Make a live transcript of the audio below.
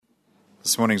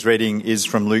This morning's reading is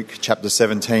from Luke chapter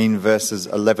 17, verses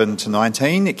 11 to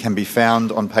 19. It can be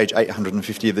found on page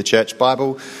 850 of the Church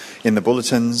Bible, in the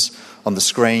bulletins, on the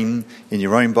screen, in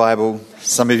your own Bible.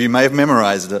 Some of you may have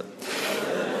memorised it.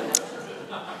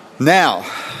 Now,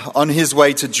 on his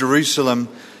way to Jerusalem,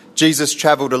 Jesus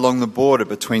travelled along the border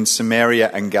between Samaria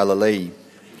and Galilee.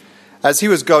 As he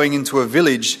was going into a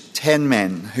village, 10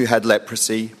 men who had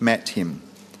leprosy met him.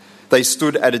 They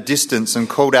stood at a distance and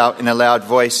called out in a loud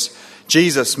voice,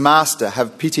 "Jesus, Master,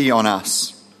 have pity on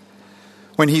us."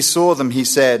 When he saw them, he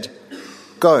said,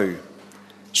 "Go,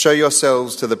 show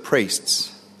yourselves to the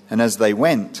priests." And as they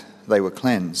went, they were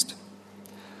cleansed.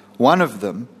 One of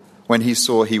them, when he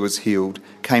saw he was healed,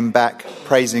 came back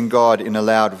praising God in a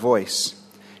loud voice.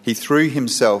 He threw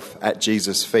himself at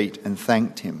Jesus' feet and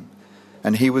thanked him,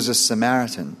 and he was a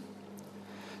Samaritan.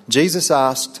 Jesus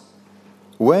asked,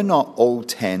 "Were not all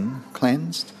 10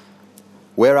 cleansed?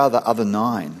 Where are the other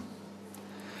 9?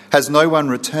 Has no one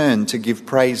returned to give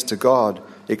praise to God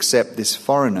except this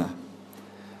foreigner?"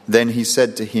 Then he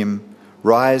said to him,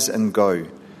 "Rise and go.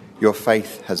 Your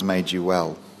faith has made you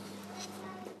well."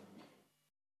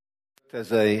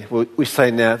 We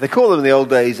say now, they call them in the old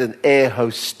days an air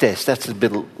hostess. That's a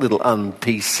little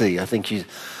un-PC. I think she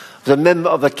was a member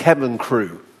of the cabin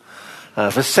crew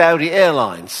for Saudi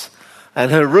Airlines.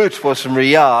 And her route was from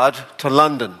Riyadh to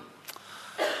London.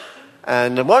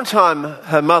 And one time,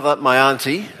 her mother, my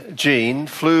auntie, Jean,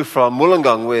 flew from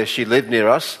Wollongong, where she lived near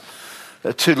us,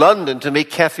 to London to meet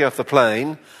Kathy off the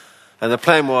plane. And the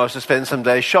plan was to spend some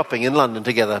days shopping in London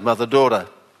together, mother-daughter.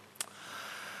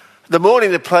 The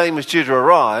morning the plane was due to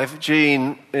arrive,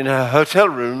 Jean, in her hotel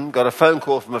room, got a phone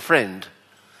call from a friend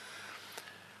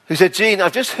who said, "Jean,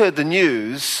 I've just heard the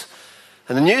news,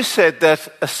 and the news said that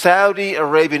a Saudi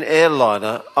Arabian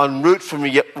airliner en route from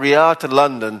Riyadh to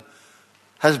London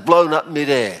has blown up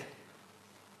mid-air.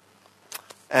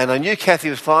 And I knew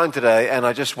Kathy was fine today, and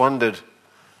I just wondered,"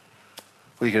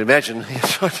 well, you can imagine,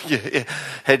 your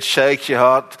head shakes, your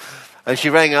heart. And she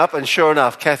rang up, and sure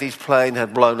enough, Kathy's plane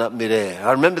had blown up mid-air.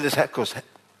 I remember this, of course,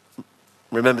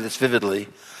 vividly.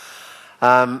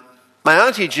 My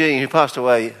auntie Jean, who passed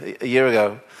away a year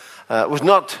ago, was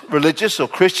not religious or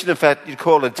Christian. In fact, you'd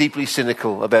call her deeply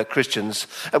cynical about Christians.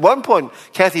 At one point,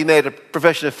 Kathy made a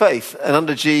profession of faith, and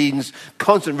under Jean's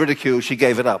constant ridicule, she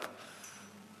gave it up.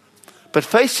 But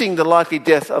facing the likely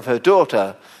death of her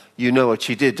daughter, you know what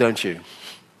she did, don't you?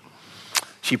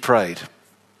 She prayed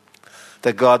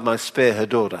that God might spare her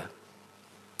daughter.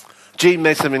 Jean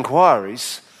made some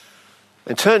inquiries,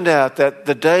 and turned out that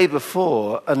the day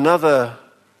before, another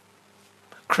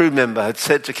crew member had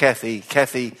said to Kathy,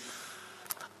 "Kathy,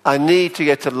 I need to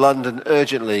get to London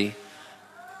urgently.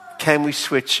 Can we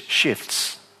switch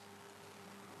shifts?"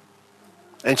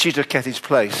 And she took Kathy's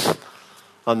place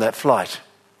on that flight.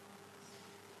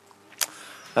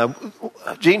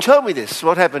 Jean told me this.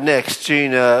 What happened next?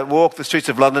 Jean walked the streets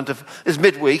of London. It was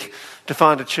midweek, to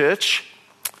find a church.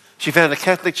 She found a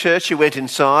Catholic church. She went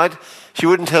inside. She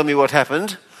wouldn't tell me what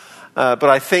happened, but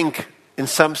I think in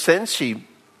some sense she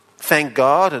thanked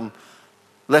God and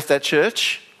left that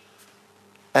church.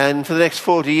 And for the next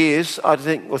 40 years, I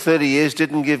think, or 30 years,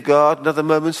 didn't give God another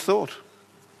moment's thought.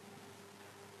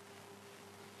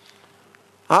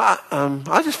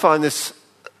 I just find this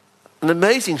an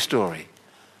amazing story.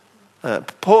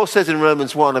 Paul says in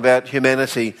Romans 1 about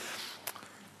humanity,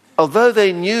 although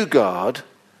they knew God,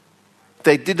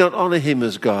 they did not honour him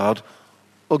as God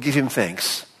or give him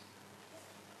thanks.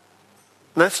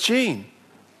 And that's Jean.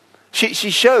 She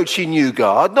showed she knew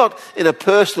God, not in a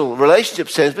personal relationship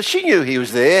sense, but she knew he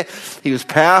was there. He was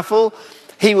powerful.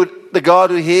 The God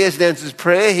who hears and answers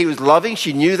prayer, he was loving.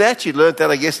 She knew that. She learned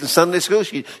that, I guess, in Sunday school.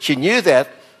 She knew that.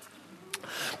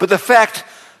 But the fact,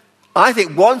 I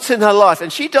think, once in her life,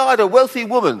 and she died a wealthy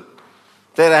woman.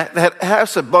 They had a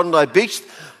house at Bondi Beach.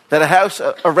 They had a house,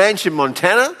 a ranch in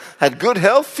Montana, had good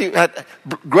health, had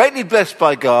greatly blessed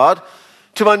by God.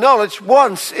 To my knowledge,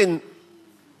 once in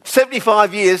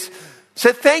 75 years,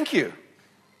 said thank you.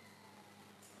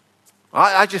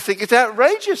 I just think it's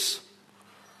outrageous.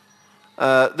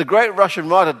 The great Russian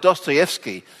writer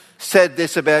Dostoevsky said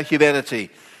this about humanity.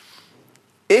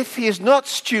 If he is not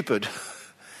stupid,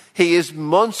 he is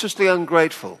monstrously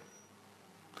ungrateful.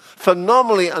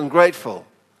 Phenomenally ungrateful.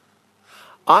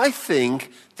 I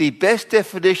think the best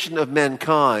definition of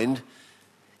mankind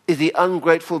is the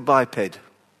ungrateful biped.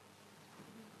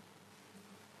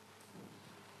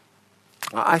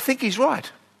 I think he's right.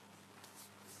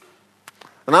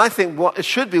 And I think what it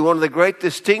should be one of the great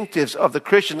distinctives of the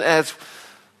Christian, as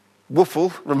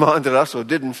Woofle reminded us, or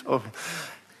didn't,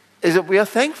 is that we are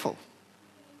thankful.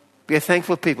 Be a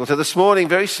thankful people. So this morning,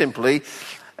 very simply,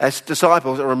 as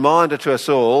disciples, a reminder to us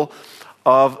all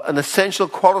of an essential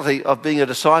quality of being a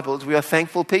disciple is we are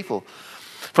thankful people.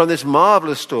 From this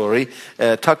marvellous story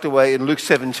tucked away in Luke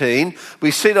 17,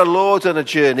 we see the Lord's on a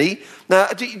journey. Now,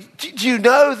 do you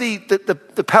know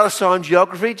the Palestine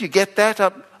geography? Do you get that?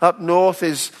 Up north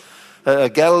is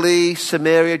Galilee,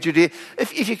 Samaria, Judea.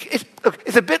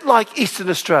 It's a bit like Eastern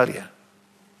Australia.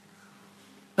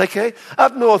 Okay?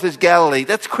 Up north is Galilee.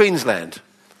 That's Queensland.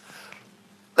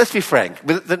 Let's be frank.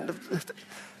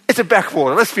 It's a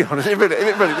backwater, let's be honest. They're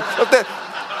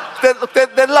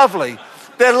lovely.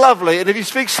 They're lovely, and if you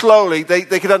speak slowly,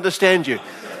 they can understand you.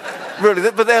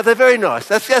 Really, but they're very nice.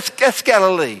 That's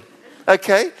Galilee.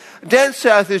 Okay? Down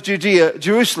south is Judea,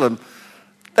 Jerusalem.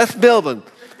 That's Melbourne.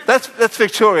 That's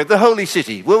Victoria, the holy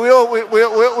city, where we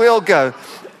all go.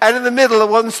 And in the middle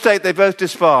of one state they both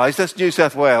despise, that's New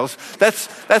South Wales, that's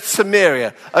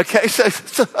Samaria. Okay, so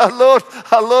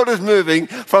our Lord is moving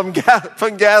from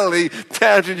Galilee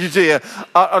down to Judea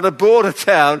on a border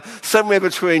town somewhere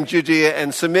between Judea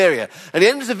and Samaria. And he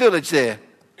enters a village there.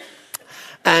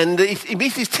 And he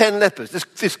meets these 10 lepers,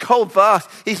 this cold vast.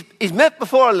 He's met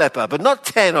before a leper, but not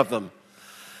 10 of them.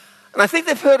 And I think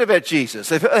they've heard about Jesus.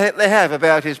 They have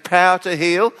about his power to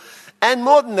heal. And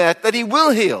more than that he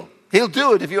will heal. He'll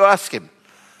do it if you ask him.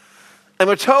 And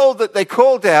we're told that they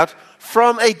called out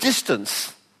from a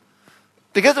distance.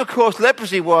 Because, of course,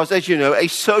 leprosy was, as you know, a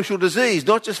social disease,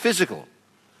 not just physical.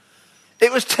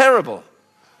 It was terrible.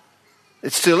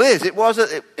 It still is. It was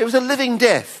a living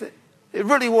death. It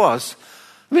really was.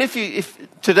 I mean,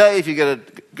 if today you go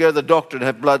to the doctor and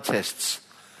have blood tests,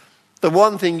 the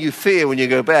one thing you fear when you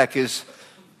go back is,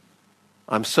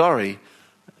 I'm sorry,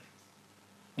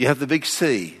 you have the big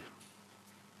C.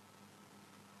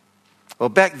 Well,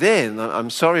 back then,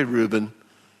 I'm sorry, Reuben,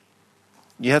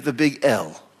 you have the big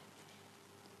L.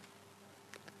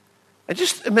 And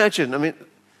just imagine, I mean,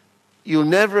 you'll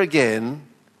never again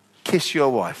kiss your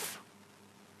wife.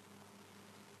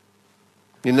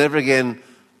 You'll never again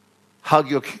hug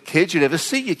your kids. You'll never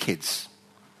see your kids.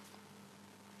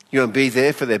 You won't be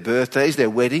there for their birthdays,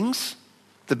 their weddings,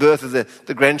 the birth of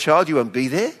the grandchild. You won't be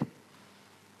there.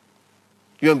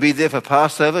 You won't be there for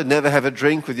Passover, never have a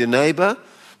drink with your neighbour.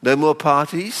 No more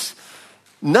parties.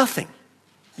 Nothing.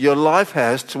 Your life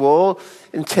has, to all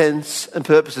intents and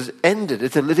purposes, ended.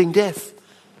 It's a living death.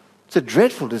 It's a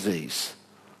dreadful disease.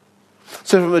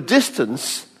 So from a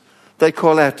distance, they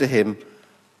call out to him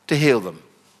to heal them.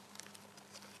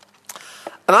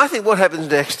 And I think what happens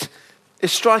next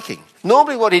is striking.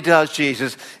 Normally what he does,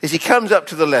 Jesus, is he comes up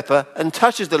to the leper and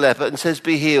touches the leper and says,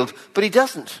 be healed. But he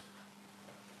doesn't.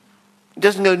 He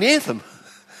doesn't go near them.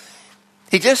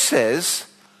 He just says,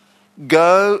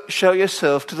 go show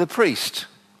yourself to the priest.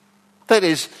 That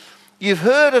is, you've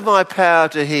heard of my power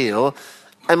to heal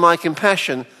and my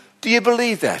compassion. Do you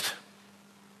believe that?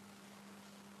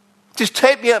 Just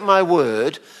take me at my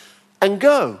word and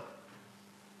go.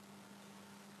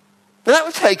 Now that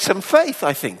would take some faith,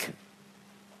 I think.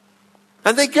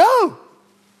 And they go.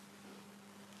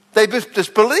 They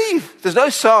just believe. There's no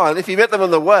sign. If you met them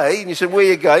on the way and you said, where are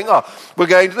you going? Oh, we're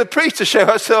going to the priest to show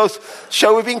ourselves,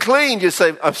 show we've been cleaned. You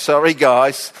say, I'm sorry,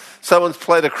 guys. Someone's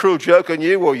played a cruel joke on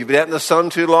you, or you've been out in the sun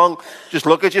too long. Just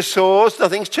look at your sores.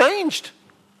 Nothing's changed.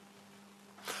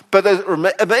 But those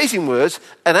amazing words,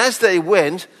 and as they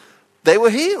went, they were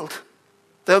healed.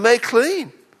 They were made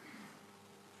clean.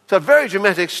 It's a very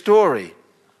dramatic story.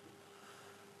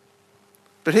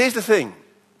 But here's the thing.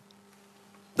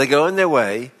 They go on their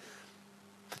way.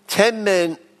 10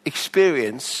 men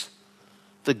experience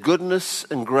the goodness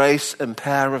and grace and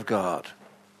power of God.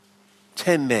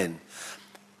 10 men.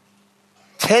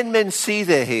 10 men see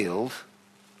they're healed.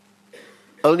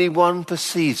 Only one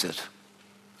perceives it.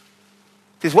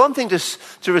 There's one thing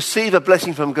to receive a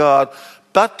blessing from God,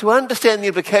 but to understand the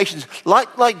implications,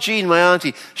 like Jean, my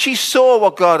auntie, she saw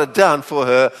what God had done for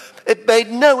her. It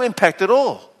made no impact at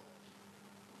all.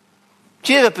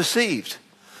 She never perceived.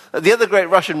 The other great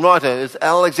Russian writer is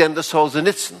Alexander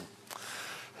Solzhenitsyn,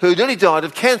 who nearly died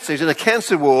of cancer. He was in a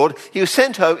cancer ward. He was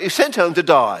sent home to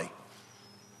die.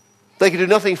 They could do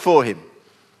nothing for him.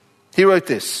 He wrote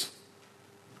this: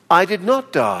 I did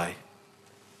not die.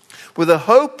 With a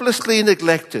hopelessly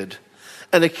neglected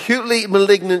and acutely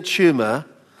malignant tumour,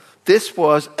 this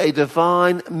was a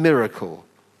divine miracle.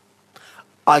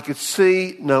 I could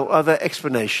see no other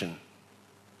explanation.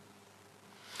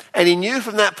 And he knew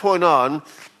from that point on,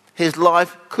 his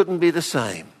life couldn't be the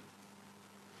same.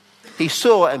 He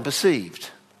saw and perceived.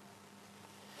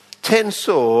 10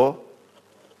 saw,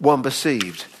 1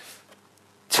 perceived.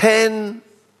 10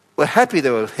 were happy they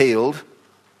were healed,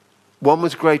 1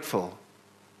 was grateful.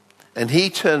 And he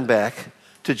turned back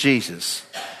to Jesus.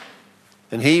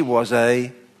 And he worked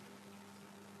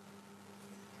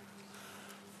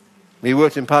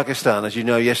in Pakistan, as you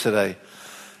know, yesterday.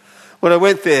 When I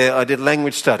went there, I did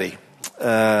language study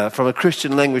from a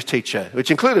Christian language teacher,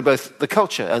 which included both the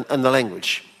culture and the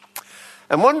language.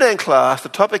 And one day in class, the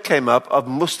topic came up of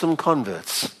Muslim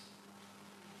converts.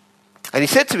 And he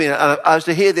said to me, and I was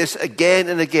to hear this again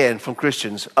and again from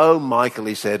Christians, "Oh, Michael,"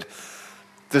 he said,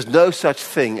 "there's no such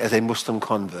thing as a Muslim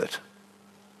convert."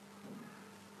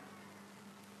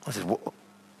 I said,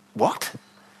 "What?"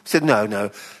 He said,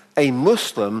 no, a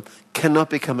Muslim cannot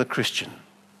become a Christian.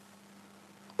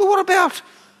 Well, what about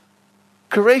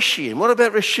Qureshi? What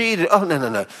about Rashid? Oh,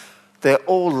 no. They're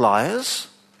all liars.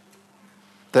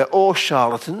 They're all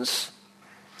charlatans.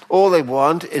 All they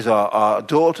want is our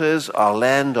daughters, our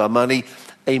land, our money.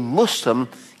 A Muslim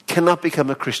cannot become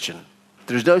a Christian.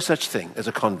 There is no such thing as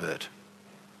a convert.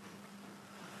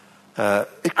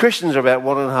 Christians are about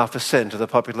 1.5% of the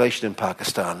population in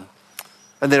Pakistan.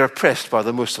 And they're oppressed by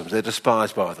the Muslims. They're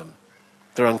despised by them.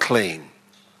 They're unclean.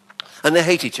 And they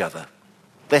hate each other.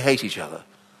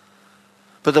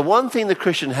 But the one thing the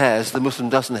Christian has, the Muslim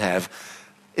doesn't have,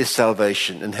 is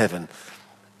salvation in heaven.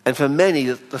 And for many,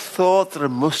 the thought that a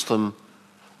Muslim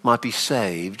might be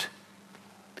saved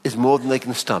is more than they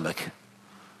can stomach.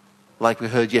 Like we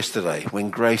heard yesterday,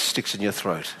 when grace sticks in your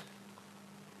throat.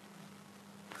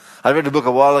 I read a book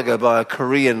a while ago by a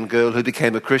Korean girl who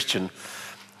became a Christian.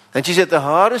 And she said the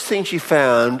hardest thing she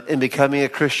found in becoming a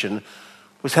Christian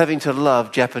was having to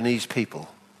love Japanese people.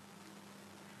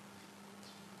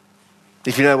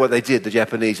 If you know what they did, the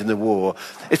Japanese in the war,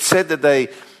 it said that they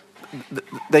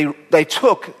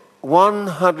took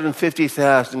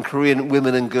 150,000 Korean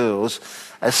women and girls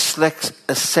as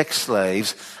sex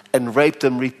slaves and raped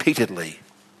them repeatedly.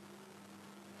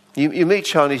 You meet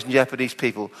Chinese and Japanese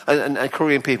people and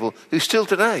Korean people who still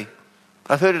today,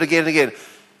 I've heard it again and again,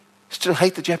 still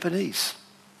hate the Japanese.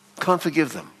 Can't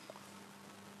forgive them.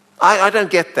 I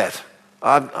don't get that.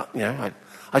 I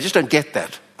just don't get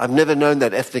that. I've never known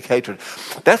that ethnic hatred.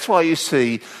 That's why you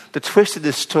see the twist of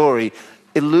this story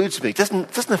eludes me. It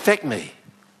doesn't affect me.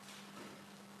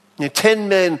 10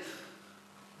 men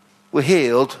were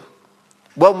healed.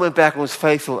 One went back and was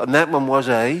faithful, and that one was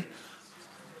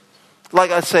like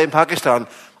I'd say in Pakistan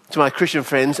to my Christian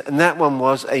friends, and that one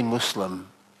was a Muslim.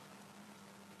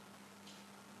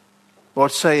 Or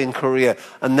I'd say in Korea,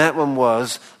 and that one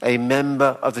was a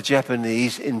member of the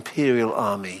Japanese Imperial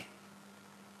Army.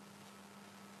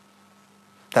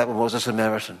 That one was a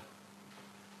Samaritan.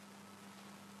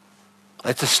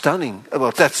 It's a stunning,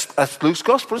 well, that's Luke's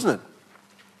gospel, isn't it?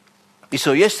 You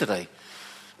saw yesterday,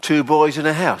 2 boys in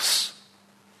a house.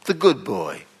 The good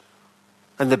boy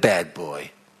and the bad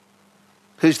boy.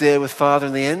 Who's there with Father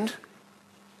in the end?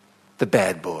 The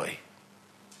bad boy.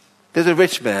 There's a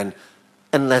rich man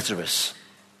and Lazarus.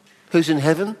 Who's in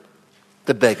heaven?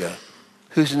 The beggar.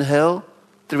 Who's in hell?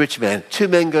 The rich man. 2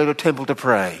 men go to a temple to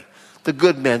pray. The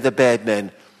good man, the bad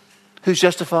man. Who's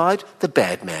justified? The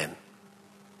bad man.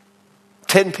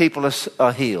 10 people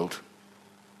are healed.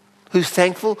 Who's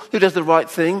thankful? Who does the right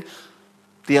thing?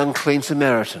 The unclean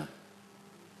Samaritan.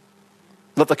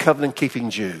 Not the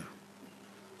covenant-keeping Jew.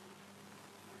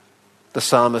 The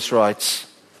psalmist writes,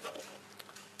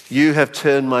 "You have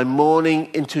turned my mourning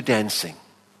into dancing.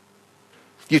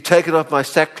 You've taken off my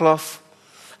sackcloth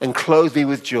and clothed me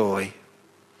with joy,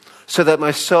 so that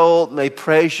my soul may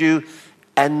praise you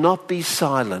and not be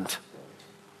silent.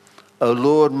 O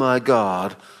Lord my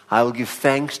God, I will give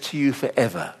thanks to you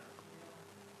forever."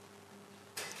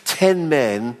 10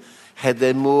 men had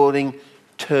their mourning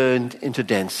turned into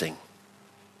dancing.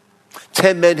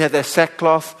 10 men had their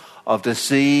sackcloth of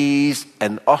disease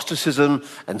and ostracism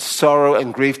and sorrow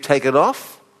and grief taken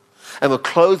off and were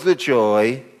clothed with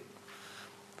joy,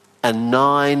 and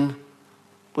 9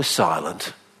 were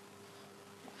silent,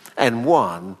 and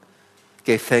 1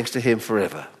 gave thanks to him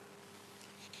forever.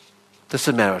 The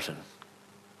Samaritan.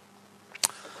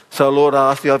 So Lord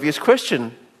asked the obvious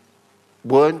question,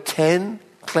 weren't 10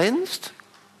 cleansed?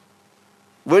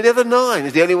 Were the other 9?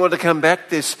 Is the only one to come back,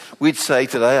 this, we'd say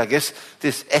today, I guess,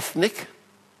 this ethnic,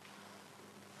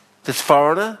 this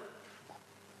foreigner?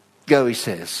 Go, he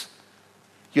says.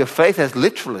 Your faith has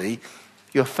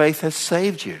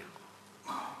saved you.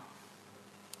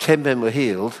 10 men were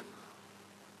healed,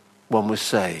 1 was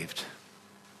saved.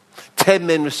 10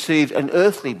 men received an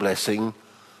earthly blessing,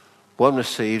 1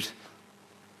 received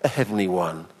a heavenly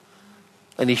one.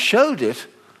 And he showed it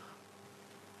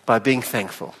by being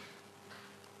thankful.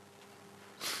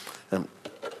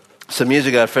 Some years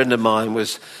ago, a friend of mine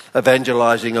was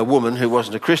evangelizing a woman who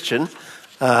wasn't a Christian,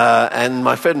 and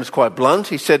my friend was quite blunt.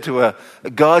 He said to her,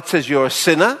 "God says you're a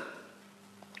sinner.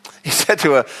 He said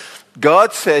to her,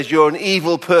 God says you're an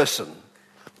evil person.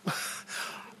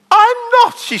 I'm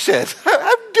not, she said.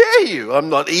 How dare you? I'm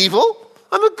not evil.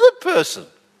 I'm a good person.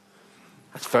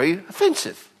 That's very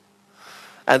offensive.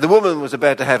 And the woman was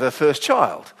about to have her first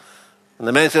child. And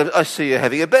the man said, I see you're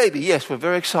having a baby. Yes, we're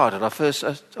very excited, our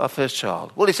first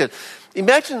child. Well, he said,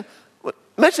 imagine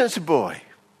it's a boy.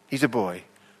 He's a boy.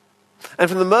 And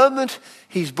from the moment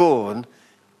he's born,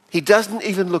 he doesn't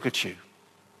even look at you.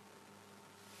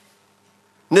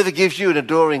 Never gives you an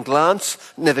adoring glance,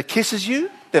 never kisses you,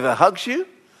 never hugs you,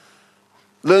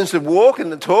 learns to walk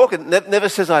and to talk and never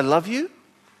says, I love you,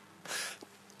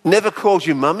 never calls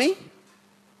you mummy.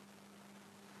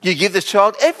 You give this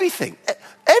child everything,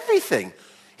 everything.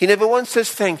 He never once says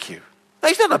thank you. Now,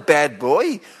 he's not a bad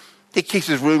boy. He keeps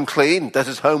his room clean, does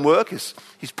his homework, he's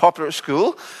popular at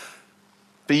school.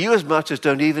 But you as much as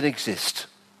don't even exist.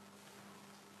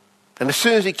 And as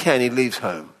soon as he can, he leaves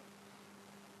home.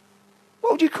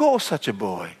 What would you call such a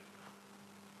boy?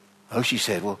 Oh, she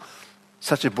said, well,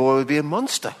 such a boy would be a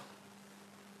monster.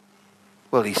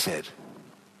 Well, he said,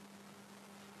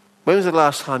 when was the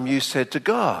last time you said to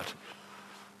God,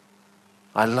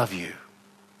 I love you?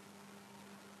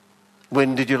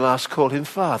 When did you last call him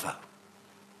Father?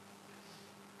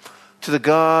 To the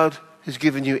God who's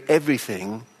given you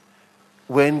everything,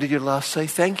 when did you last say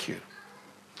thank you?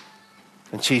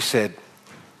 And she said,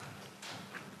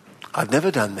 I've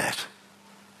never done that.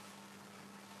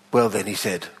 Well then, he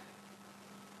said,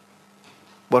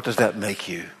 what does that make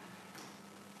you?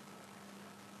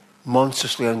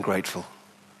 Monstrously ungrateful.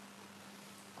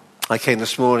 I came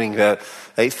this morning about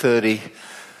 8:30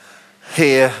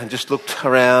 here and just looked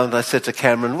around. I said to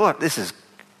Cameron, this is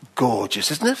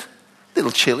gorgeous, isn't it? A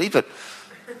little chilly, but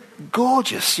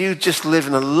gorgeous. You just live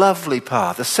in a lovely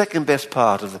part, the second best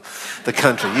part of the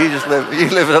country. You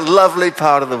live in a lovely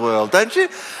part of the world, don't you?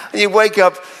 And you wake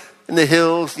up in the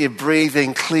hills, you're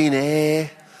breathing clean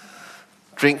air,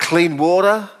 drink clean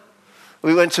water.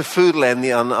 We went to Foodland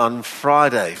on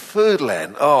Friday.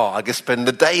 Foodland. Oh, I could spend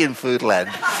the day in Foodland.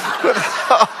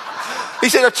 He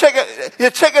said, check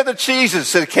out the cheeses,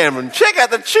 said Cameron. Check out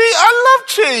the cheese. I love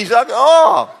cheese. I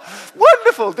go,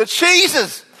 wonderful, the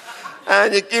cheeses.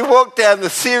 And you walk down the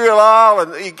cereal aisle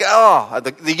and you go,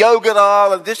 the yogurt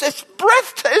aisle. And it's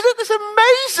breathtaking. It's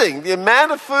amazing, the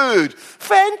amount of food.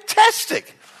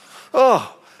 Fantastic.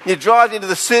 Oh, you drive into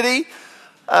the city.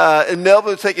 In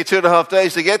Melbourne, it'll take you 2.5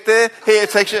 days to get there. Here, it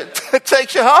takes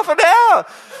you half an hour.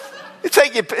 You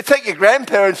take your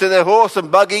grandparents in their horse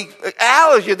and buggy,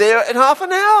 hours. You're there in half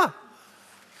an hour.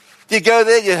 You go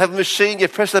there, you have a machine, you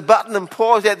press the button and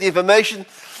pours out the information.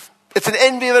 It's an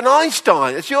envy of an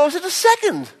Einstein. It's yours in a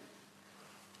second.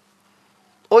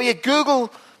 Or you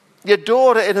Google your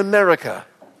daughter in America.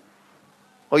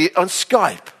 Or you on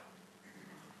Skype.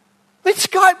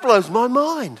 Skype blows my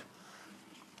mind.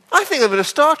 I think of it as a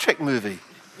Star Trek movie.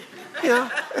 You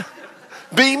know,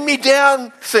 beam me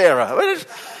down, Sarah.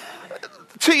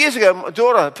 2 years ago, my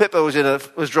daughter Pippa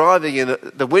was driving in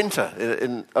the winter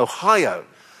in Ohio,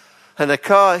 and the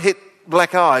car hit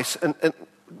black ice and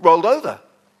rolled over.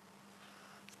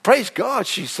 Praise God,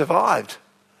 she survived.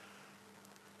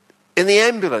 In the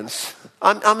ambulance,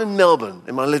 I'm in Melbourne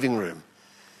in my living room.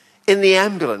 In the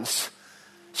ambulance,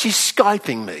 she's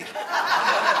Skyping me.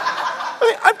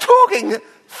 I'm talking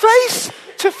face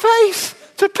to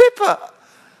Pippa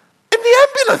in the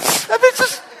ambulance.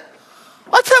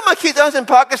 I tell my kids, I was in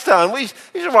Pakistan, we used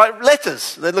to write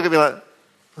letters. They'd look at me like,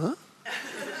 huh?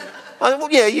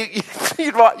 Well, yeah,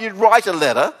 you'd write a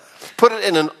letter, put it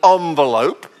in an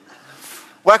envelope,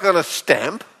 whack on a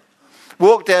stamp,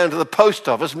 walk down to the post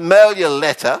office, mail your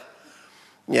letter.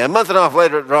 Yeah, a month and a half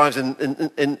later it arrives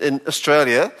in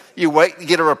Australia. You wait, you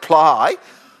get a reply.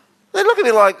 They look at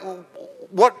me like,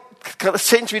 what kind of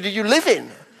century did you live in?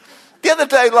 The other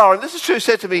day, Lauren, this is true,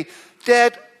 said to me,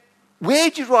 Dad, where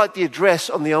did you write the address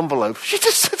on the envelope? She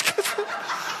just said,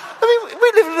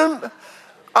 we live in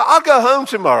I'll go home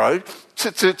tomorrow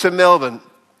to Melbourne.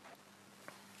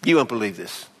 You won't believe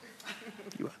this.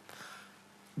 You won't.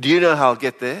 Do you know how I'll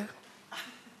get there?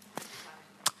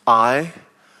 I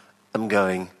am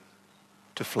going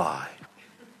to fly.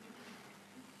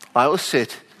 I will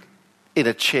sit in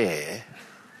a chair.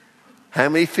 How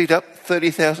many feet up?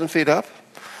 30,000 feet up?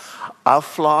 I'll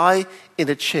fly in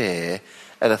a chair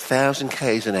at 1,000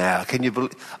 k's an hour. Can you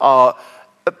believe?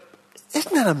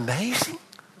 Isn't that amazing?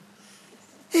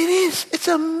 It is. It's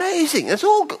amazing. It's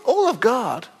all of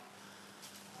God.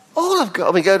 All of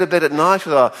God. We go to bed at night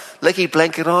with our leggy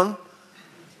blanket on,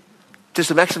 just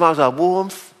to maximise our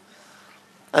warmth.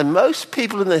 And most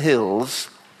people in the hills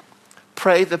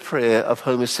pray the prayer of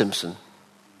Homer Simpson.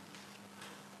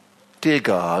 Dear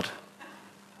God,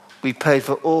 we paid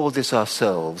for all this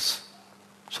ourselves,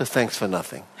 so thanks for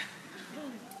nothing.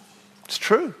 It's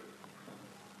true.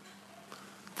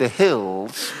 The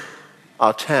hills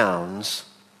are towns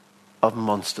of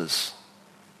monsters.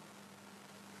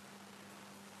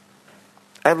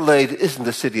 Adelaide isn't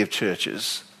a city of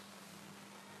churches.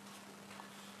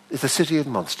 It's a city of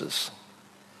monsters.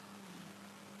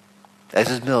 As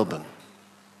is Melbourne.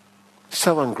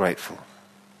 So ungrateful.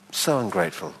 So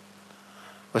ungrateful.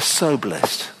 We're so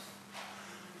blessed.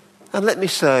 And let me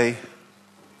say,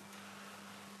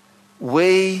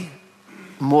 we,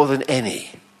 more than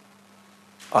any,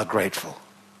 are grateful.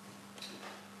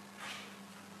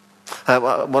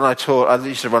 When I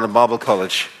used to run a Bible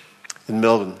college in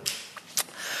Melbourne.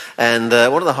 And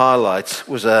one of the highlights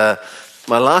was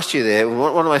my last year there,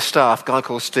 one of my staff, a guy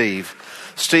called Steve.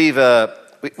 Steve,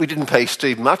 we didn't pay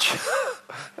Steve much,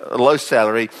 a low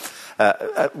salary.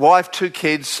 Wife, 2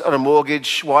 kids on a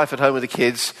mortgage, wife at home with the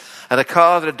kids, and a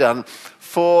car that had done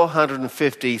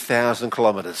 450,000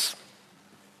 kilometres.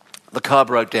 The car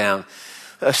broke down.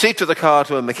 Steve took the car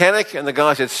to a mechanic, and the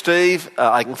guy said, Steve,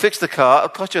 I can fix the car. It'll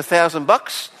cost you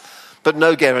 $1,000, but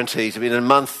no guarantees. I mean, in a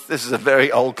month, this is a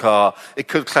very old car. It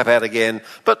could clap out again,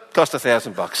 but cost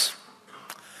 $1,000.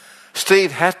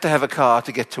 Steve had to have a car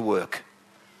to get to work.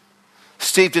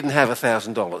 Steve didn't have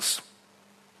 $1,000.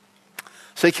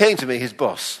 So he came to me, his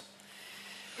boss.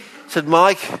 Said,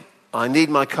 Mike, I need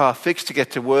my car fixed to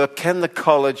get to work. Can the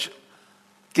college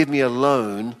give me a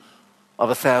loan of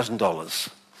 $1,000?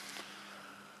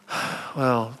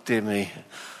 Well, dear me,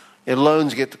 your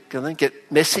loans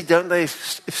get messy, don't they?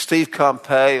 If Steve can't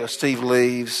pay or Steve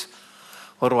leaves,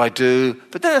 what do I do?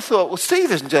 But then I thought, well,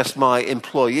 Steve isn't just my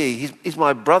employee. He's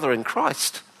my brother in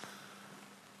Christ.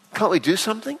 Can't we do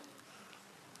something?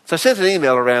 So I sent an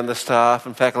email around the staff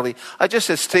and faculty. I just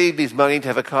said, Steve needs money to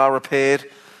have a car repaired.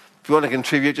 If you want to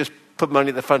contribute, just put money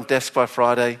at the front desk by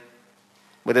Friday.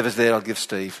 Whatever's there, I'll give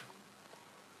Steve.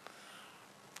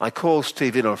 I called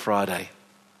Steve in on Friday.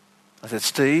 I said,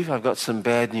 Steve, I've got some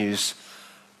bad news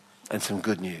and some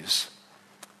good news.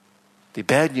 The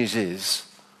bad news is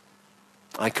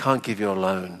I can't give you a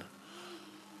loan.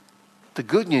 The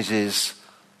good news is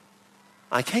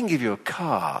I can give you a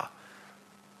car.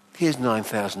 Here's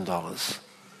 $9,000.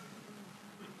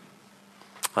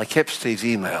 I kept Steve's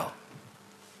email.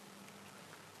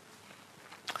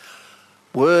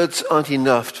 Words aren't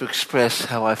enough to express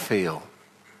how I feel.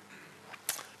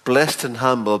 Blessed and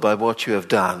humbled by what you have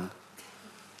done.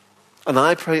 And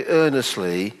I pray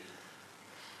earnestly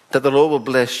that the Lord will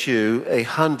bless you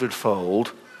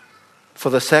 100-fold for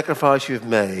the sacrifice you've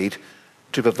made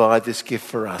to provide this gift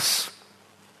for us.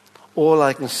 All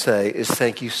I can say is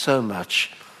thank you so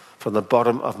much from the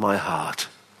bottom of my heart.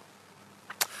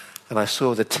 And I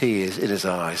saw the tears in his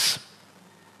eyes.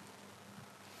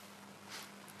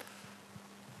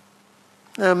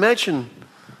 Now imagine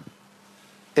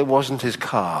it wasn't his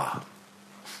car.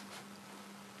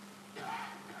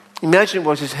 Imagine it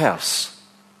was his house.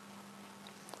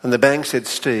 And the bank said,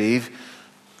 Steve,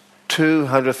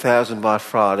 $200,000 by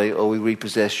Friday or we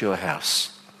repossess your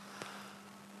house.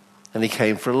 And he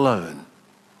came for a loan.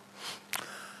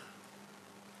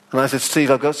 And I said, Steve,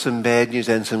 I've got some bad news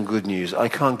and some good news. I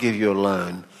can't give you a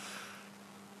loan,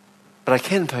 but I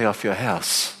can pay off your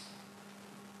house.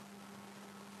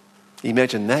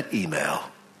 Imagine that email.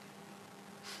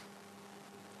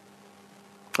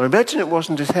 Or imagine it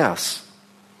wasn't his house.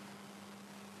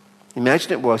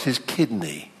 Imagine it was his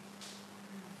kidney.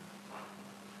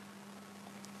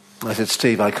 I said,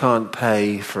 Steve, I can't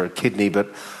pay for a kidney,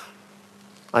 but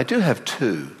I do have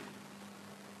 2.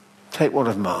 Take one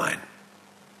of mine.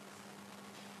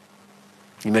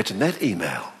 Imagine that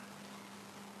email.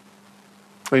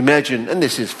 Or imagine, and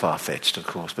this is far-fetched, of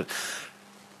course, but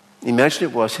imagine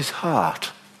it was his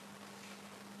heart.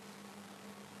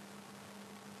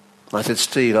 I said,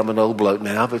 Steve, I'm an old bloke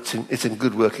now, but it's in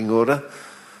good working order.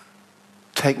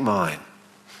 Take mine.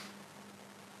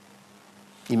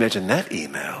 Imagine that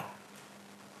email.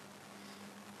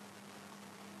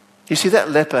 You see,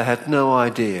 that leper had no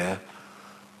idea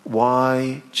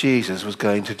why Jesus was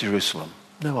going to Jerusalem.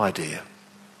 No idea.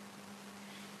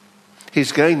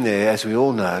 He's going there, as we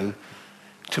all know,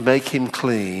 to make him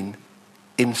clean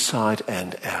inside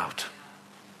and out.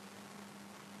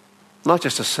 Not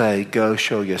just to say, go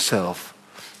show yourself,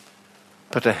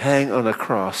 but to hang on a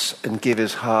cross and give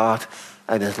his heart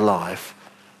and his life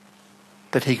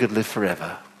that he could live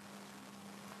forever.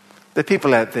 The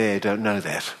people out there don't know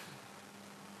that.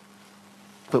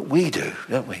 But we do,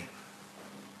 don't we?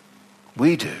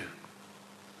 We do.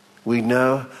 We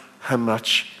know how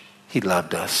much he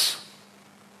loved us.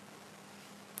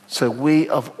 So we,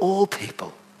 of all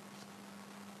people,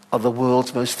 are the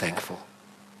world's most thankful.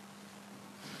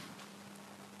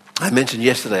 I mentioned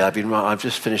yesterday I've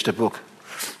just finished a book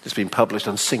that's been published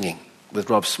on singing with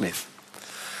Rob Smith.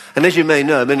 And as you may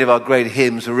know, many of our great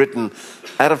hymns were written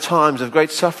out of times of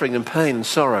great suffering and pain and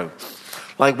sorrow.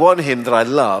 Like one hymn that I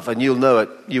love, and you'll know it,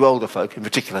 you older folk in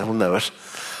particular will know it,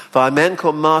 by a man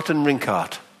called Martin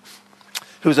Rinkart,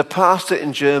 who was a pastor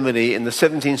in Germany in the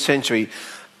 17th century.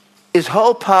 His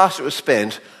whole pastorate was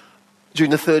spent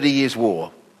during the 30 Years'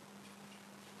 War.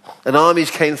 And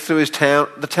armies came through his town,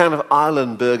 the town of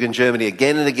Eilenburg in Germany,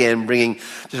 again and again,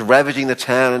 just ravaging the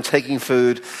town and taking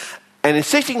food. And in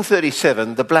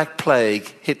 1637, the Black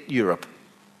Plague hit Europe.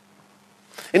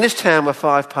 In this town were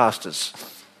 5 pastors.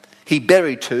 He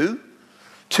buried 2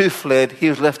 fled, he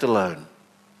was left alone.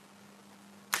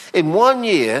 In 1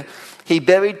 year, he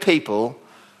buried people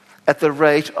at the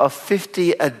rate of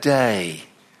 50 a day.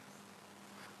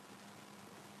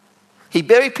 He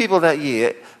buried people that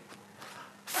year,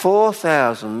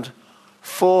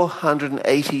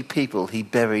 4,480 people he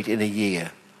buried in a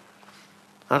year.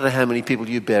 I don't know how many people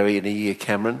you bury in a year,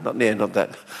 Cameron. Not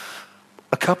that.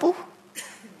 A couple?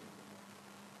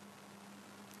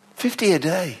 50 a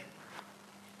day.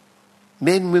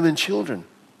 Men, women, children.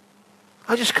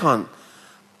 I just can't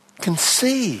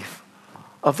conceive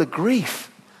of the grief.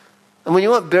 And when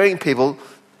you aren't burying people,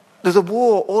 there's a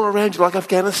war all around you like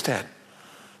Afghanistan.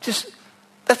 That's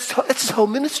his whole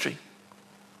ministry.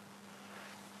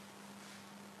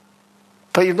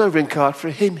 But you know Rinkart, for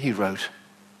him he wrote,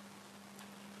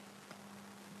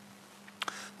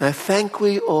 "Now thank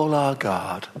we all our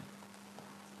God,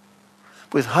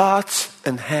 with hearts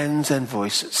and hands and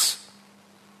voices,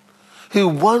 who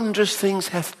wondrous things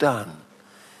hath done,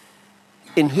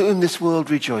 in whom this world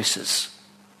rejoices,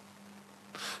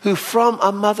 who from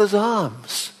a mother's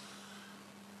arms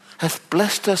hath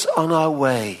blessed us on our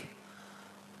way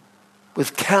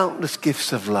with countless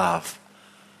gifts of love,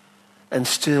 and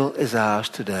still is ours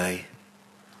today."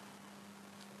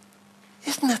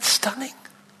 Isn't that stunning?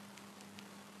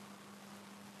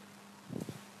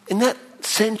 In that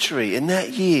century, in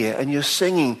that year, and you're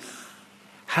singing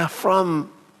how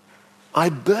from my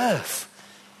birth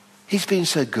he's been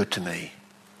so good to me.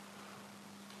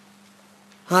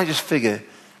 And I just figure,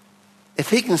 if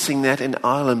he can sing that in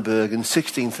Eilenburg in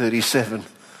 1637,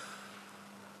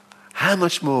 how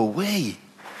much more we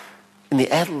in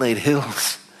the Adelaide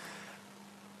Hills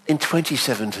in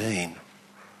 2017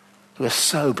 who are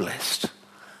so blessed,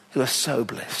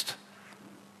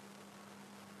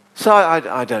 So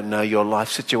I don't know your life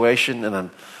situation,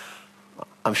 and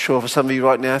I'm sure for some of you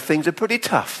right now things are pretty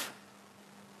tough.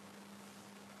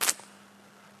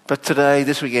 But today,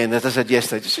 this weekend, as I said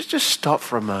yesterday, just stop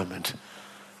for a moment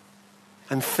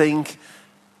and think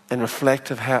and reflect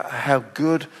of how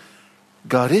good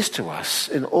God is to us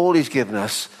in all he's given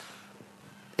us,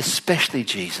 especially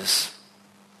Jesus.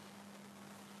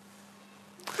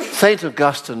 St.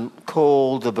 Augustine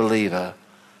called the believer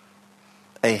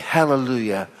a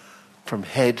hallelujah from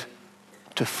head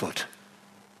to foot.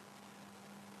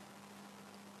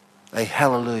 A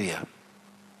hallelujah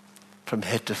from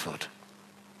head to foot.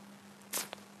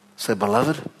 So,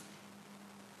 beloved,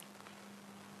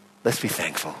 let's be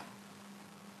thankful.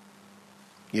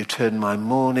 You've turned my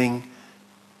mourning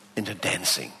into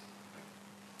dancing.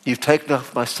 You've taken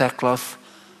off my sackcloth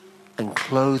and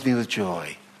clothed me with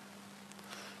joy,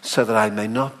 so that I may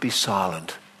not be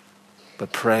silent,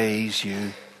 but praise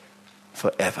you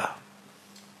forever.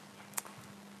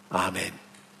 Amen.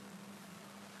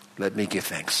 Let me give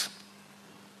thanks.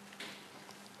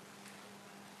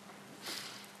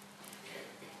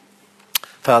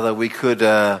 Father, we could,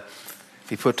 if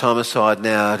you put time aside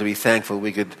now to be thankful,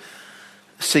 we could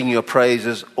sing your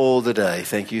praises all the day.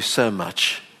 Thank you so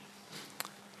much.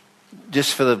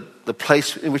 Just for the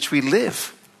place in which we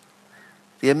live.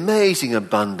 The amazing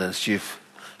abundance you've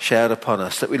showered upon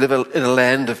us. That we live in a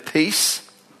land of peace.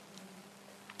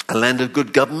 A land of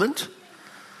good government.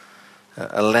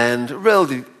 A land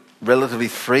relatively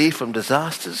free from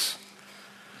disasters.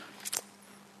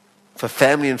 For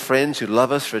family and friends who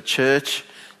love us. For a church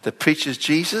that preaches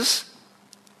Jesus.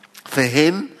 For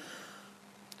him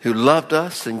who loved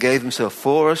us and gave himself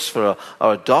for us, for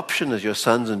our adoption as your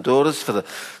sons and daughters, for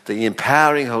the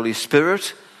empowering Holy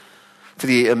Spirit, for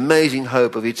the amazing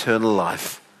hope of eternal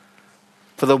life,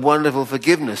 for the wonderful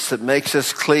forgiveness that makes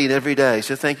us clean every day.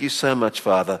 So thank you so much,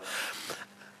 Father.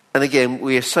 And again,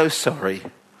 we are so sorry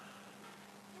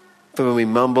for when we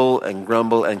mumble and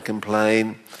grumble and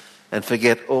complain and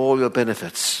forget all your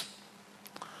benefits.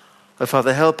 Oh,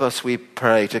 Father, help us, we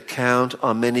pray, to count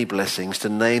our many blessings, to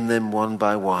name them one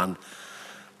by one,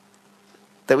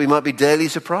 that we might be daily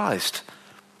surprised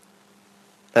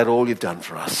at all you've done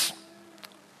for us.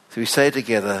 So we say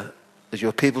together, as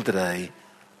your people today,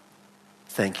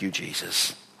 thank you,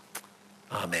 Jesus.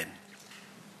 Amen.